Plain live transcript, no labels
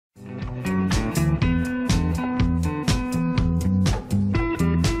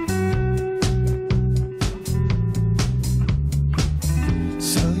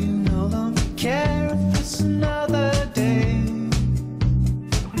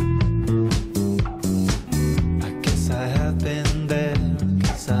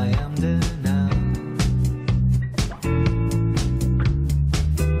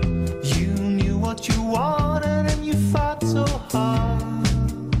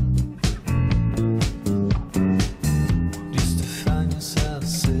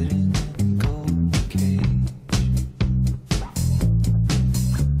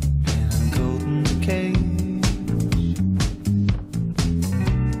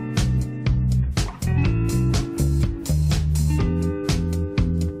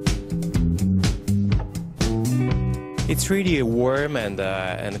It's really a warm and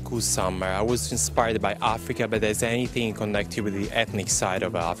cool summer. I was inspired by Africa, but there's anything connected with the ethnic side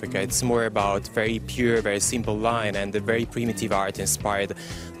of Africa. It's more about very pure, very simple line and the very primitive art inspired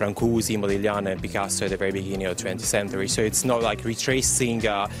Brancusi, Modigliani and Picasso at the very beginning of the 20th century. So it's not like retracing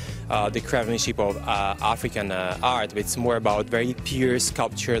the craftsmanship of African art, but it's more about very pure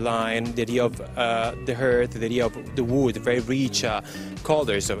sculpture line, the idea of the earth, the idea of the wood, very rich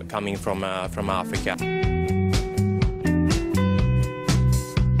colors coming from Africa.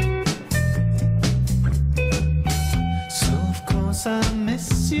 I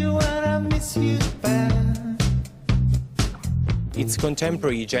miss you and I miss you back. It's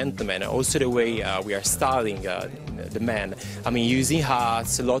contemporary gentlemen, also the way we are styling the men. I mean, using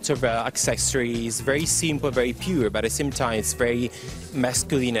hats, lots of accessories, very simple, very pure, but at the same time it's very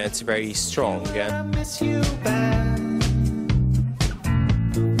masculine and it's very strong. I miss you back.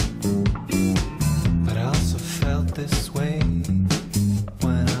 But I also felt this way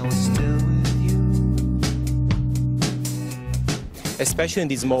when I was still with you. Especially in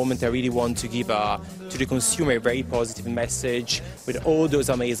this moment, I really want to give to the consumer a very positive message with all those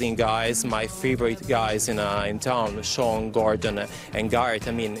amazing guys, my favorite guys in town, Sean, Gordon and Garrett.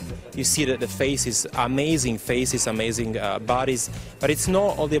 I mean, you see that the faces, amazing bodies, but it's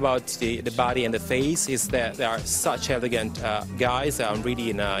not only about the body and the face, it's that they are such elegant guys. I'm really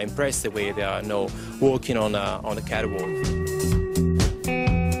impressed the way they are walking on the catwalk.